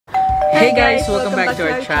Hey guys! Welcome back to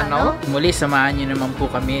our channel. Muli, samahan nyo naman po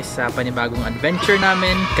kami sa panibagong adventure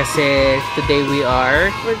namin kasi today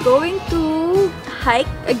we're going to hike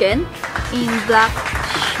again in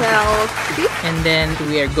Blackshale Creek. And then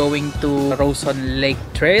we are going to Rawson Lake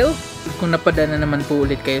Trail. Kung napadala naman po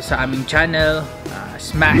ulit kayo sa aming channel,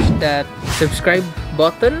 smash that subscribe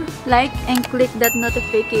button, like and click that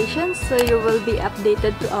notification so you will be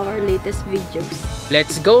updated to our latest videos.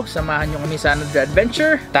 Let's go! Samahan nyo kami sa another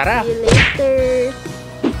adventure. Tara! See you later!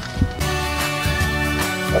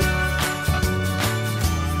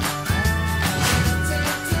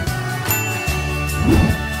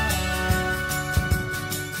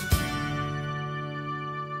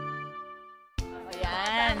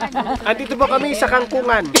 Andito ba kami sa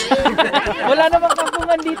kangkungan? Wala namang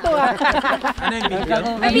kangkungan dito ah. Ano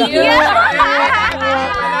yung video?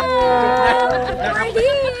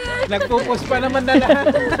 Nagpupos pa naman na lahat.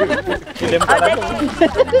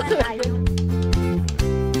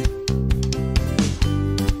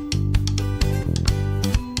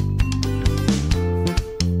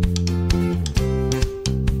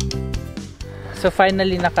 So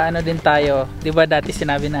finally nakaano din tayo. 'Di ba dati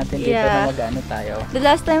sinabi natin dito na mag-ano tayo. The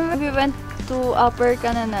last time we went to Upper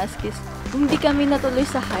Kananaskis, hindi kami natuloy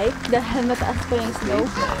sa hike dahil mataas pa yung snow.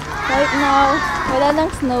 Right now, wala nang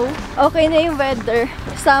snow. Okay na yung weather.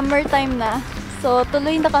 Summertime na. So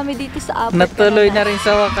tuloy na kami dito sa Upper Natuloy na rin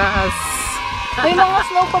sa wakas. May mga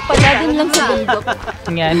snow pa pala din lang sa bundok.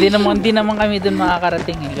 Nga, hindi naman kami dun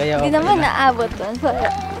makakarating eh. Kaya hindi naman naabot dun.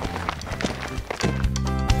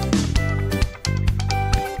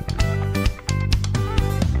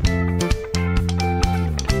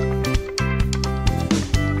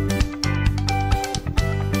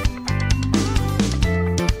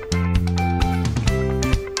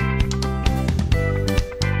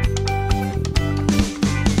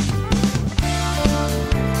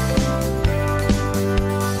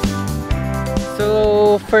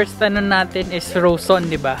 So, first ano natin is Rawson,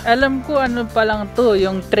 di ba? Alam ko ano pa lang to,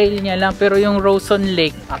 yung trail niya lang, pero yung Rawson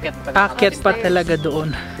Lake, akit pa talaga doon.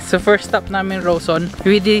 So, first stop namin Rawson.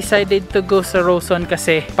 We decided to go sa Rawson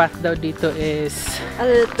kasi path daw dito is a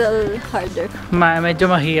little harder. Medyo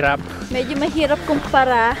mahirap. Medyo mahirap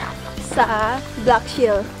kumpara sa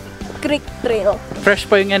Blackshale Creek Trail. Fresh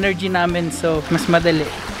pa yung energy namin, so mas madali.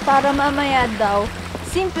 Para mamaya daw,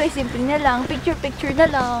 simple na lang, picture na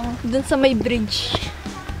lang dun sa may bridge.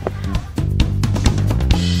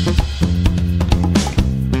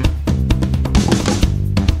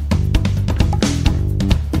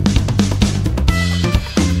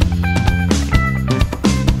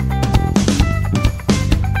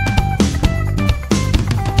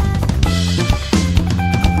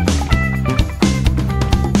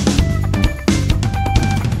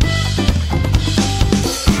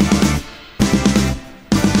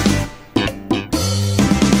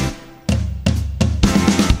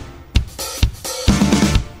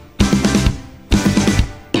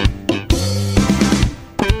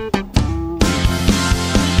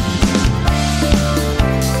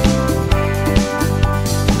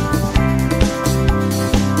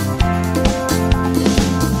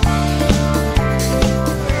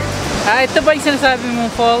 Ito ba yung sinasabi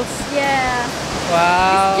mong falls? Yeah.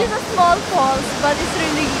 Wow. It's just a small falls, but it's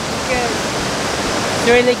really good. It's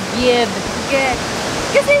really good. Good.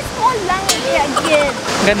 Kasi small lang, yeah, good.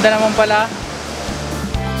 Ganda naman pala.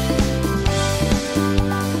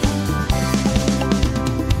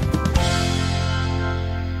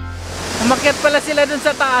 Umakyat pala sila dun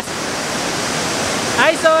sa taas.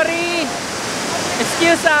 Ay, sorry.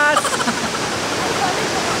 Excuse us.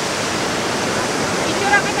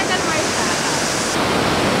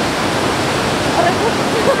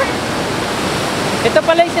 Ito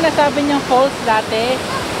pala yung sinasabi niyang falls dati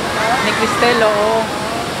ni Cristel, oo.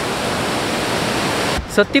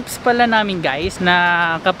 So tips pala namin guys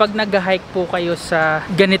na kapag nag-hike po kayo sa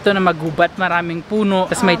ganito na magubat, maraming puno,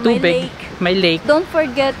 tapos may tubig, may lake. Don't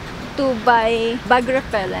forget to buy bag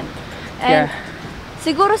repellent. And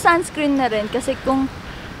siguro sunscreen na rin kasi kung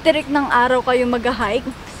tirik ng araw kayo mag-hike,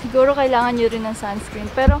 siguro kailangan nyo rin ng sunscreen.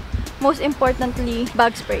 Pero most importantly,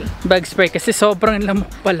 bug spray. Bug spray kasi sobrang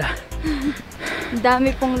lamok pala.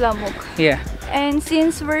 Dami pong lamok. Yeah. And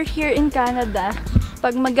since we're here in Canada,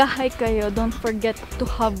 pag mag-hike kayo, don't forget to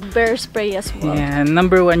have bear spray as well. Yeah,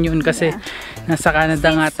 number 1 yun kasi nasa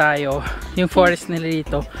Canada nga tayo. Yung forest nila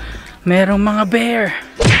dito, merong mga bear.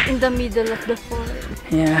 In the middle of the forest.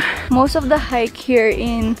 Yeah. Most of the hike here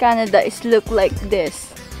in Canada is look like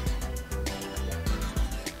this.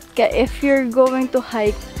 Kaya if you're going to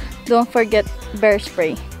hike, don't forget bear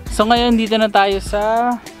spray. So ngayon dito na tayo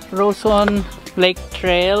sa Rawson Lake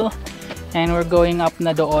Trail and we're going up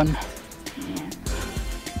na doon.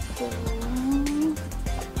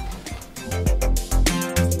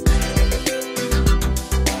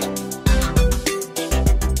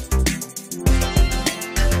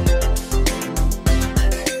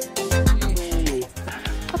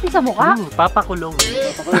 Sa mukha? Papakulong.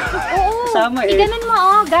 Oo. Kasama eh. Iganon mo,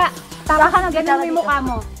 oh, ga. Tama ka na, ganon mo yung mukha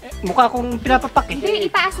mo. Mukha kong pinapapak eh.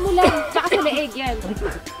 Hindi, itaas mo lang. Tsaka sa leeg yan.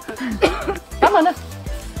 Tama na.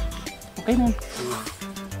 Okay na.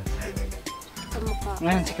 Sa mukha.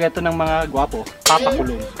 Ngayon, sikreto ng mga gwapo.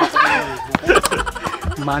 Papakulong.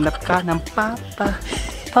 Manap ka ng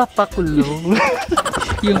papakulong.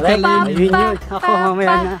 Yung pala yun. Yun. Ako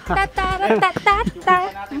mamaya na. Tataratata.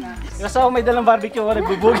 Kasi ako may dalang barbecue ako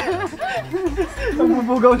nagbubugaw.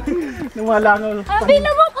 Nagbubugaw ng mga langaw.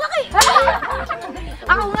 Binubok laki!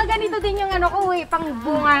 Ako nga ganito din yung ano ko eh, pang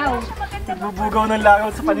bungaw. Nagbubugaw ng langaw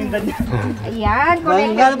sa paninda niya. Ayan, correct.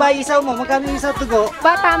 Magkano ba isaw mo? Magkano yung isaw tugo?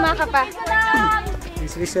 Ba, tama ka pa.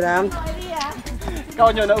 Islis lang.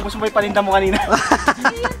 Ikaw nyo, naubos mo yung paninda mo kanina.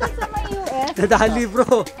 Nadali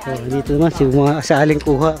bro. Oh, dito naman si mga saaling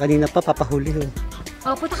kuha. Kanina pa papahuli.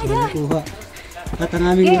 Oh, puta ka dyan. Kuha. At ang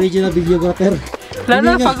aming original videographer.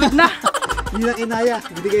 Lalo, pagod na. Hindi na kinaya.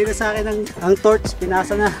 Binigay na sa akin ang torch.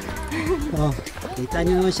 Pinasa na. Oh, kita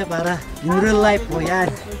nyo naman siya para in real life. Oh,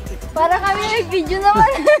 yan. Para kami nag-video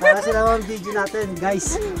naman. Para sila ang video natin,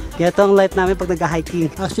 guys. Kaya ito ang life namin pag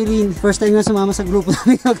nag-hiking. Actually, first time na sumama sa grupo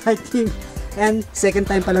namin mag-hiking. And second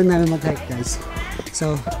time pa lang namin mag-hike, guys.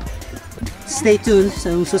 So, stay tuned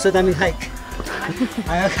sa susunod naming hike.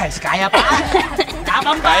 Ayaw guys, kaya pa!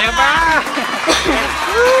 Kaya pa!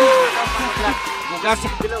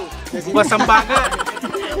 Bukas ang baga.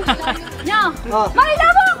 Nyo! Oh.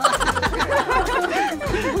 Makilabok!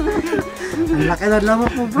 Ang laki ng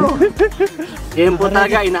lamok mo, bro. Ngayon po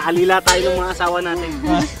talaga, inaalila tayo ng mga asawa natin.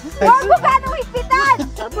 Huwag mo ka nung ispitan!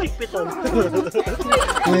 Saan po ikpiton?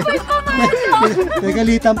 May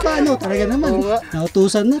kalitan pa, ano? Talaga naman.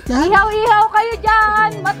 Nautusan na lahat. Ihaw-ihaw kayo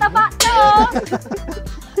dyan! Mataba to!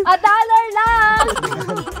 $1 lang!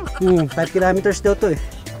 5 kilometers daw to eh.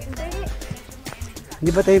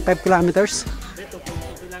 Hindi ba tayo 5 kilometers?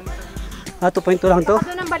 2.2 lang to?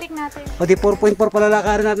 Doon ang balik natin. O di 4.4 pala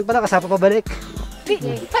lakarin natin pala, kasama pa balik.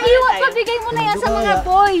 Paiwan, pabigay mo na yan sa mga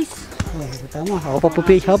boys. Oh, kita mo, ako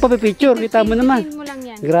pa picture, kita mo naman. Mo lang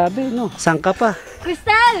yan. Grabe, no? Saan ka pa?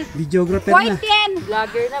 Crystal! Videographer na. White yan!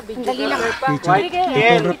 Vlogger na, videographer pa.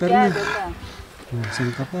 Videographer na. Oh,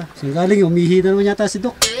 saan ka pa? Saan galing? Umihi na naman yata si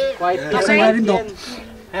Doc. Saan galing, Doc?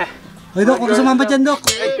 Oy, Doc, huwag ka sumamba dyan, Doc.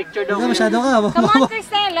 Picture daw. Masyado ka. Come on,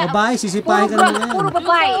 Crystal! Babae, sisipahin ka naman. Puro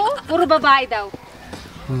babae. Puro babae daw.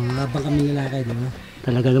 Habang kami lalaki, di ba?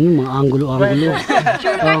 Talaga naman, mga angulo-angulo.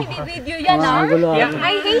 Sure ka, hindi video yan, Mga ha? angulo-angulo.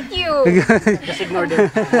 I hate you! Just ignore them.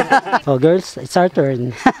 Oh, girls, it's our turn.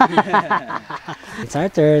 It's our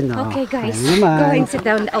turn. Oh, Okay, guys. kami naman. Go and sit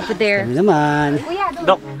down over there. Kami naman. Kuya, doon.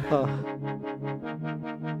 Dok, Oh.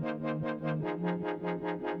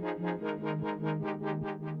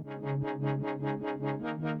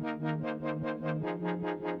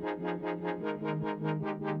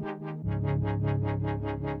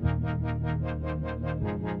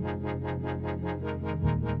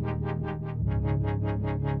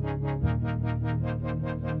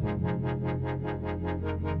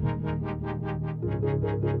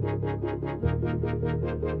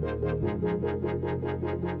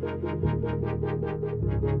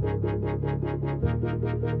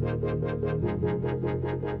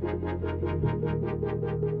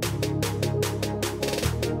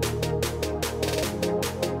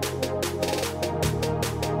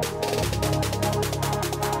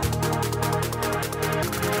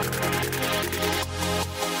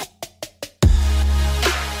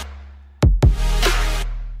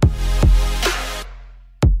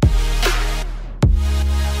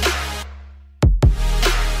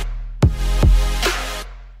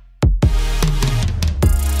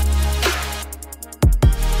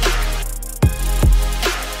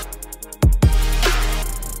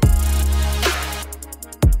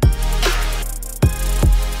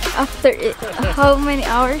 After how many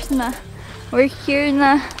hours na? We're here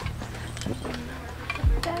na.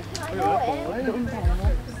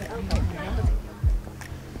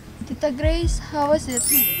 Tita Grace, how was it?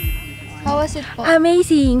 How was it po?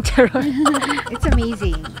 Amazing, Charot. It's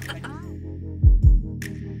amazing.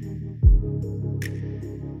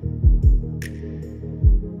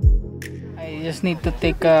 I just need to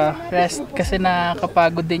take a rest kasi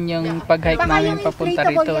nakakapagod din yung pag-hike namin papunta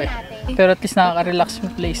rito eh. Pero at least nakaka-relax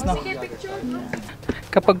yung place, no?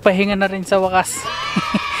 Kapag pahinga na rin sa wakas.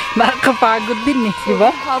 Nakakapagod din eh, di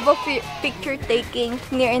ba? How about picture taking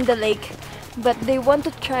near in the lake? but they want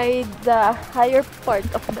to try the higher part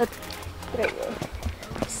of the trail.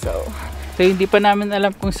 So hindi pa namin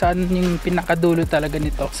alam kung saan yung pinakadulo talaga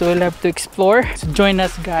nito. So we'll have to explore. So join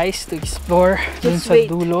us guys to explore dun sa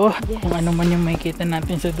dulo. Yes. Kung ano man yung makikita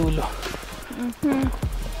natin sa dulo.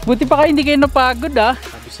 Buti pa kayo hindi kayo napagod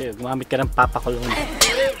Sabi sa'yo, gumamit ka ng papakulong.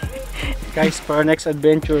 Guys, for our next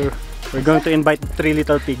adventure, we're going to invite 3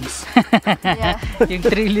 little pigs. Yeah. Yung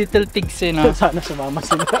 3 little pigs no? Sana sumama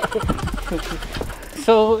sila.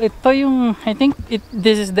 So ito yung, I think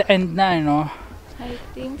this is the end na I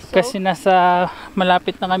think so. Kasi nasa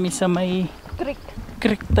malapit na kami sa may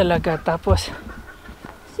creek talaga. Tapos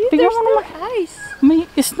there's no ice. May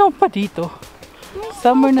snow pa dito.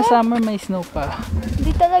 Summer na summer may snow pa.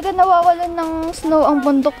 Hindi talaga nawawalan ng snow ang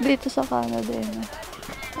bundok dito sa Canada.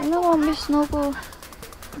 Ano mo, may snow po.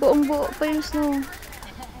 Buong buo pa yung snow.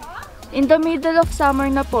 In the middle of summer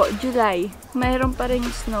na po, July, mayroon pa rin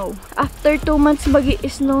snow. After 2 months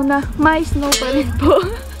magi-snow na, may snow pa rin po.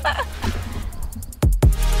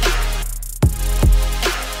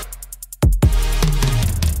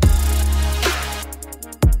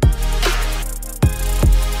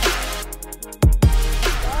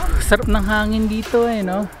 Sarap ng hangin dito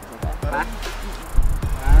no?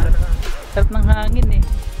 Sarap ng hangin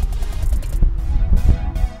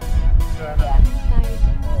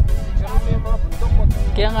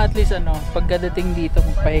Kaya nga at least pagkadating dito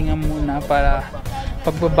magpahinga muna para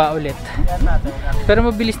pagbaba ulit. Pero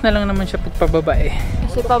mabilis na lang naman siya pagpababa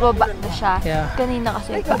Kasi pababa na siya. Yeah. Kanina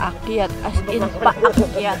kasi paakyat, as in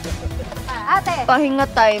paakyat. Pahinga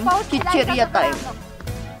time, chichirya time.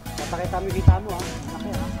 Papakita mo kita mo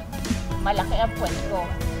Malaki ang puwet ko.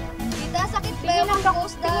 Tita, sakit ba yung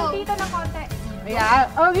post daw? Dito ng konti. Yeah.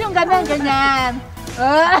 Oh, yung ganyan.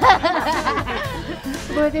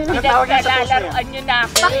 Buti nalalaroan nyo na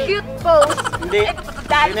ako. Pa-cute pose. Hindi.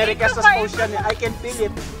 Dinerikas sa post yan. I can feel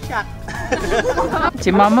it. Shock.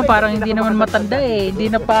 Si mama parang hindi naman matanda Hindi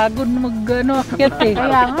napagod mag-akyat Kaya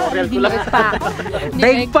nga, hindi pa.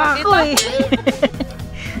 Daig pa ako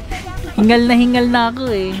hingal na ako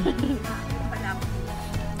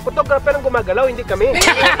Photographer ang gumagalaw, hindi kami.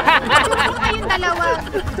 Kayong dalawa.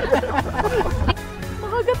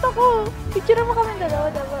 Makagat ako. Picture mo kami dalawa,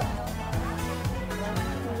 dapat.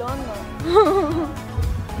 Wala na.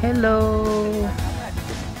 Hello.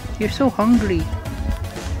 You're so hungry.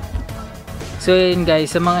 So yun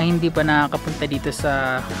guys, sa mga hindi pa nakakapunta dito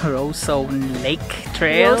sa Rawson Lake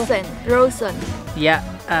Trail. Rawson. Yeah,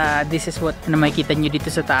 this is what makikita nyo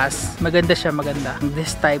dito sa taas. Maganda siya, maganda.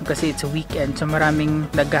 This time kasi it's a weekend, so maraming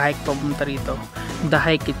nag-hike papunta rito. The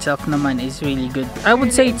hike itself naman is really good. I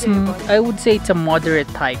would say it's a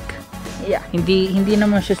moderate hike. Yeah. Hindi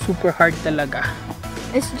naman siya super hard talaga.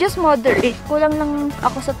 It's just moderate. Kulang lang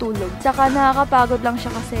ako sa tulog. Saka nakakapagod lang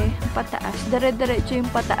siya kasi pataas. Dire-diretso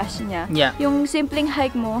yung pataas niya. Yeah. Yung simpleng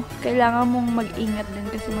hike mo, kailangan mong mag-ingat din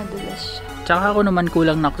kasi madulas siya. Tsaka ako naman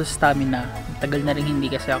kulang na ako sa stamina. Tagal na rin hindi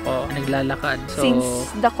kasi ako naglalakad. So,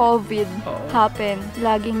 since the COVID happened,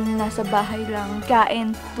 laging nasa bahay lang.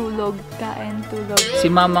 Kain, tulog, kain, tulog. Si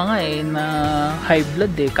mama nga na high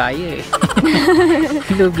blood kaya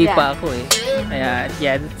Lugi pa ako Kaya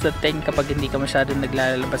that's the thing kapag hindi ka masyadong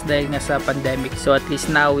naglalabas dahil nga sa pandemic. So at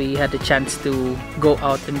least now we had a chance to go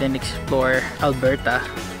out and then explore Alberta.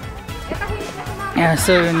 Yeah,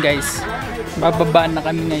 so yun guys. Bababa na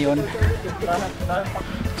kami ngayon.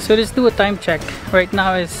 So let's do a time check. Right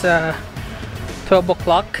now it's 12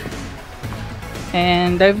 o'clock.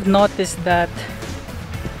 And I've noticed that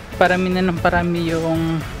parami na ng parami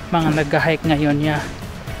yung mga nag-hike ngayon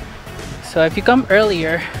So if you come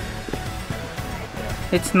earlier,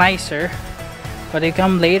 it's nicer. But if you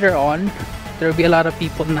come later on, there will be a lot of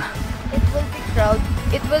people na.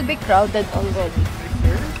 It will be crowded already.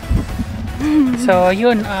 So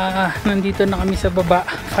yun, nandito na kami sa baba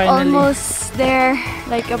finally. Almost there,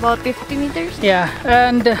 like about 50 meters. Yeah,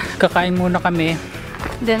 and kakain muna kami.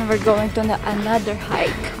 Then we're going to another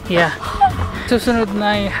hike. Yeah. Susunod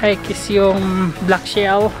na hike is yung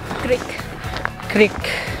Blackshale Creek.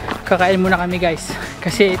 Kakain muna kami guys.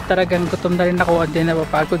 Kasi talagang gutom na rin ako at din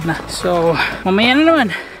napapagod na. So, mamaya na naman.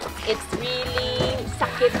 It's really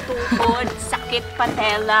sakit tuhod, sakit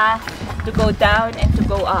patella to go down and to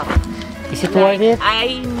go up. Is it worth it?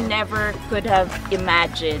 I never could have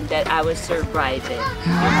imagined that I would survive it.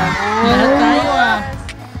 Lahat tayo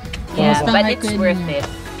Yeah, Kamusta but hike it's ko worth yun? it.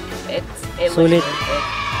 It was Sulit. worth it.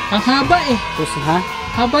 Ang haba Tapos ha?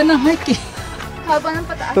 Haba ng hike Haba ng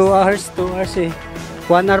pataas. 2 hours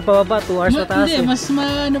 1 hour pa baba, 2 hours pataas Hindi, mas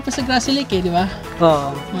ano pa sa Grassy Lake di ba?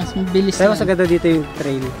 Oo. Mas mabilis Pero mas agad dito yung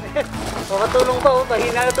trail. Makatulong pa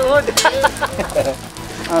mahina na tuhod.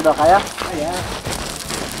 Ano daw, kaya? Kaya.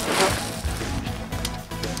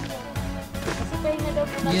 Kasi pahinga daw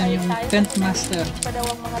muna Yan kayo yung tayo. tent master. Pa daw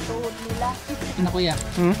ang mga tuhod nila. Ano kuya?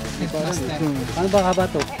 Tent master. Ano ba haba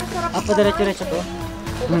to? Apa diretso-diretso to?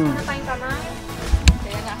 Na tayong kamay.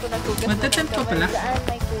 Kaya nga ako nagtugas. Magte-tent ka pala? Daan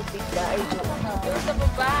may tubig dahil. Doon sa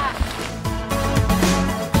baba.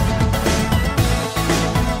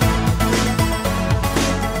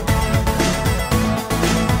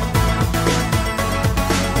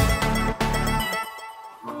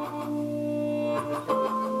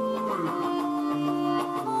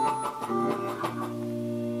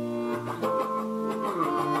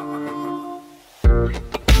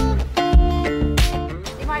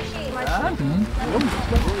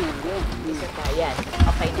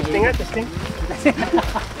 Testing nga, testing.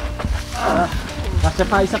 Kasya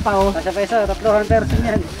pa isa pa oh. Kasya pa isa, 300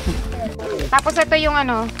 yan. Tapos ito yung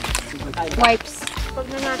ano, wipes.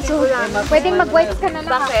 So, pwedeng mag-wipes ka na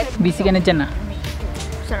lang. Bakit? Busy ka na dyan ah.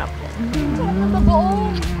 Sarap po.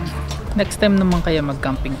 Next time naman kaya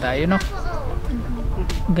mag-camping tayo, no?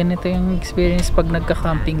 Ganito yung experience pag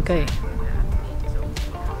nagka-camping ka eh.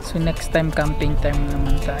 So next time camping time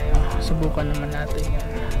naman tayo. Subukan naman natin yan.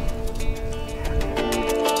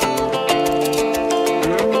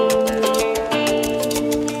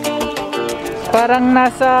 Parang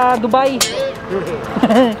nasa Dubai.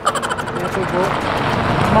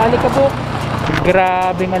 Malikabok.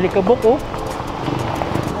 Grabeng alikabok oh.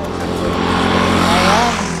 Ayan.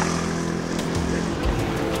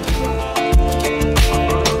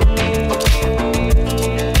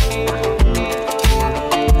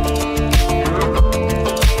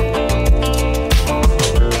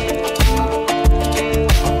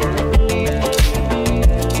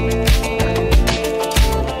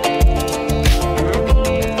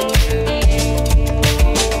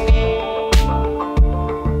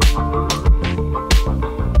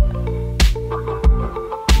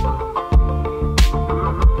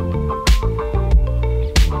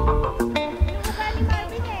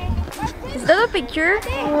 Is that a picture?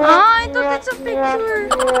 Ah, I thought it's a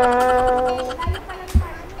picture.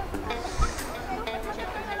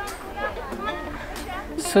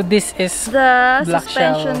 So this is The Blackshale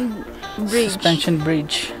suspension bridge. suspension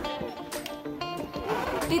bridge.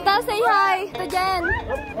 Tita, say hi. Tita Jen.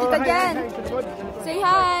 Tita Jen. Say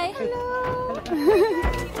hi.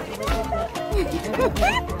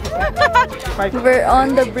 We're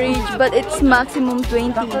on the bridge, but it's maximum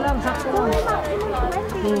 20. 2,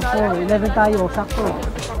 4, 11 tayo, sakto.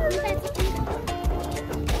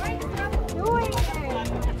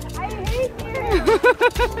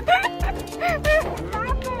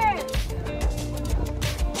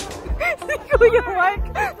 Si Kuya Mark.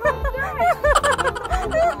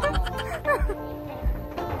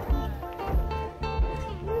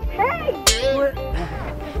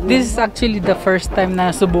 This is actually the first time na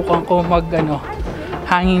subukan ko mag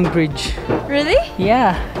hanging bridge. Really?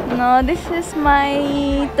 Yeah, No, this is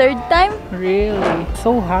my third time. really.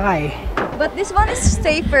 So high. But this one is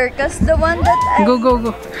safer because the one that I... Go, go,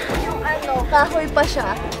 go. Yung kahoy pa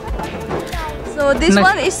siya. So this Nice.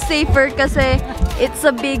 one is safer kasi it's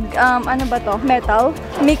a big, ano ba to? Metal.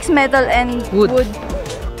 Mixed metal and Wood. wood.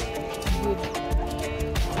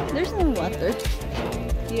 There's no water.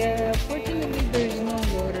 Yeah, fortunately there's no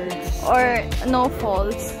water. Or no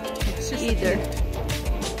falls either.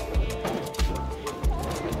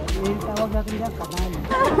 Yung tawag natin dyan, kanal.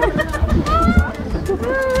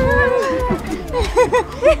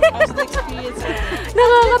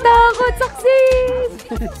 Nakakatakot! Success!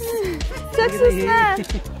 Success na!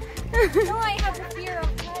 No, I have a fear of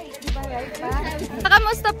heights. Diba right ba?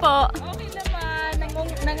 Kamusta po? Okay naman.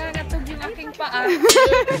 Nangangatog yung aking paa.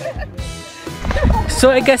 So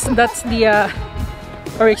I guess that's the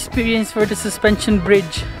our experience for the suspension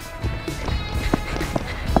bridge.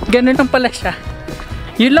 Ganun lang pala siya.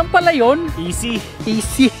 Yun lang pala yun. Easy.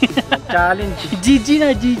 Easy. Challenge. GG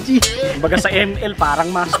na, GG. Kumbaga sa ML,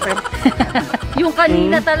 parang master. Yung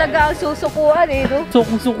kanina talaga ang susukuan eh, no?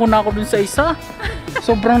 Sukong-suko na ako dun sa isa.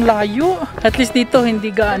 Sobrang layo. At least dito,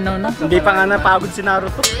 hindi gaano, no? Hindi pa nga napagod si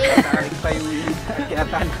Naruto. Tarik pa yung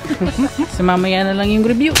kiatan. So mamaya na lang yung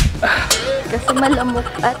review. Kasi malamok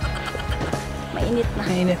at mainit na.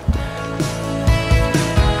 Mainit.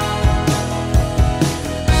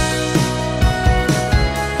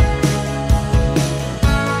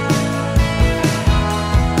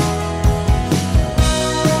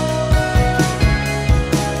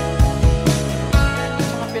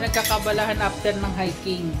 Pinagkakabalahan after ng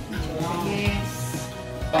hiking. Yes.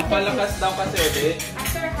 Pampalakas daw kasi ulit.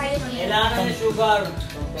 After hiking. Kailangan ng sugar.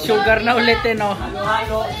 Sugar na ulit eh, no?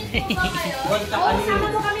 Halo-halo. Huwag ka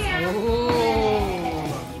kanina.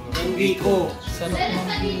 Oh. biko. Sarap ng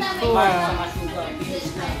biko. Saka sugar.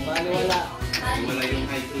 Bali wala. Wala yung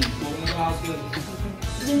hiking. Kung yung house yun.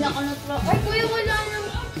 Hindi na ako na-try. Ay, kuya, wala nang...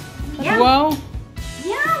 Wow!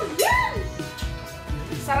 Yum! Yum!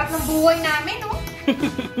 Sarap ng buhay namin, no?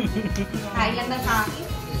 Kain lang na sa akin.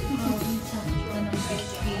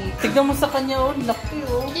 Tignan mo sa kanya, oh. Laki,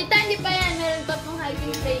 oh. Tita, hindi pa yan. Meron pa pong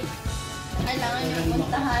hiking place. Kailangan yung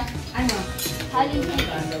puntahan. Ano? Haling Peak.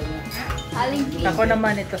 Haling Peak. Ako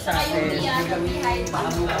naman ito sa akin.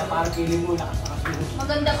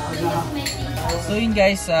 Maganda po dun sa may tita. So yun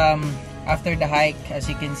guys, after the hike, as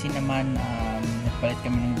you can see naman, nagpalit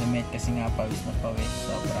kami ng damit kasi nga pawis na pawis.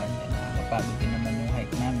 Sobrang nakakapagod din naman yung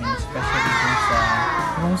hike namin, especially dun sa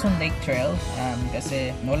Rawson Lake Trail,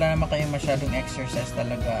 kasi wala naman kayong masyadong exercise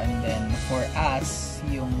talaga, and then for us,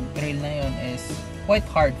 yung trail na yun is quite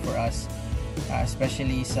hard for us,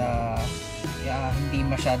 especially sa hindi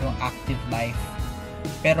masyadong active life.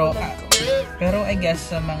 Pero I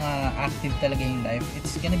guess sa mga active talaga yung life,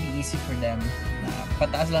 it's gonna be easy for them.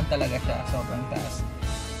 Pataas lang talaga siya, sobrang taas.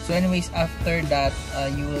 So anyways, after that,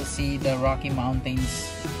 you will see the Rocky Mountains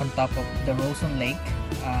on top of the Rawson Lake.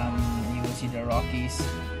 You will see the Rockies,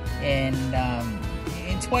 and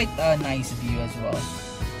it's quite a nice view as well.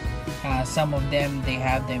 Some of them, they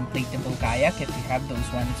have the inflatable kayak. If you have those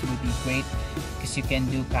ones, it would be great because you can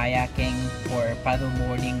do kayaking or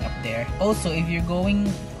paddleboarding up there. Also, if you're going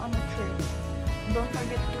On a trip, don't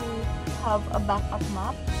forget to have a backup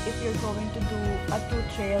map if you're going to do a 2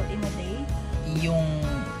 trail in a day. yung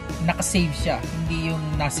nakasave siya, hindi yung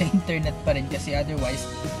nasa internet pa rin, kasi otherwise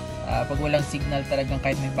pag walang signal talagang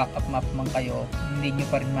kahit may backup map man kayo, hindi nyo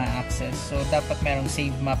pa rin ma-access. So dapat merong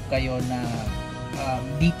save map kayo na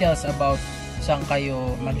details about saan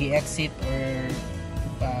kayo mag-i-exit or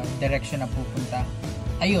direction na pupunta.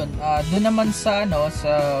 Ayun, doon naman sa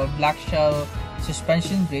sa Blackshale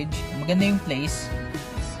Suspension Bridge, maganda yung place.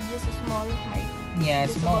 It's just a small hike. Yeah,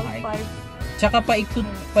 It's small about hike. 5. Tsaka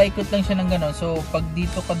paikot lang siya ng gano'n. So, pag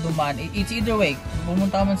dito ka dumaan, it's either way.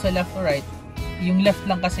 Pumunta ka man sa left or right. Yung left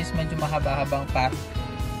lang kasi is medyo mahaba-habang path.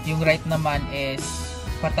 Yung right naman is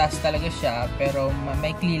pataas talaga siya, pero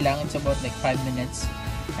maikli lang. It's about like 5 minutes.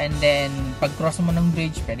 And then, pag cross mo ng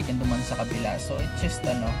bridge, pwede kang dumaan sa kabila. So, it's just,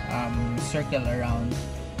 circle around.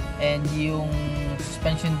 And yung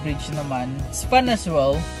suspension bridge naman, it's fun as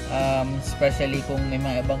well. Especially kung may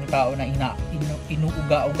mga ibang tao na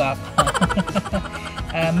inuuga-uga ka.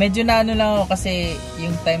 Medyo na lang ako kasi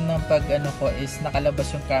yung time ng pag ko is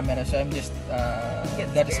nakalabas yung camera. So I'm just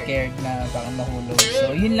got scared na baka mahulog.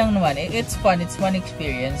 So yun lang naman. It's fun. It's fun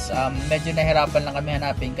experience. Medyo nahirapan lang kami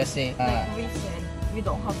hanapin kasi Like we said, we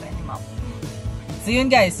don't have any map. So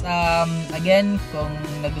yun guys, again, kung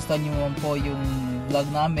nagustuhan nyo naman po yung vlog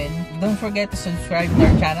namin, don't forget to subscribe to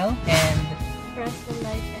our channel and Press the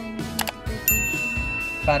like and notification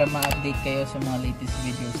para ma-update kayo sa mga latest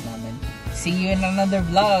videos namin. See you in another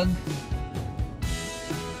vlog!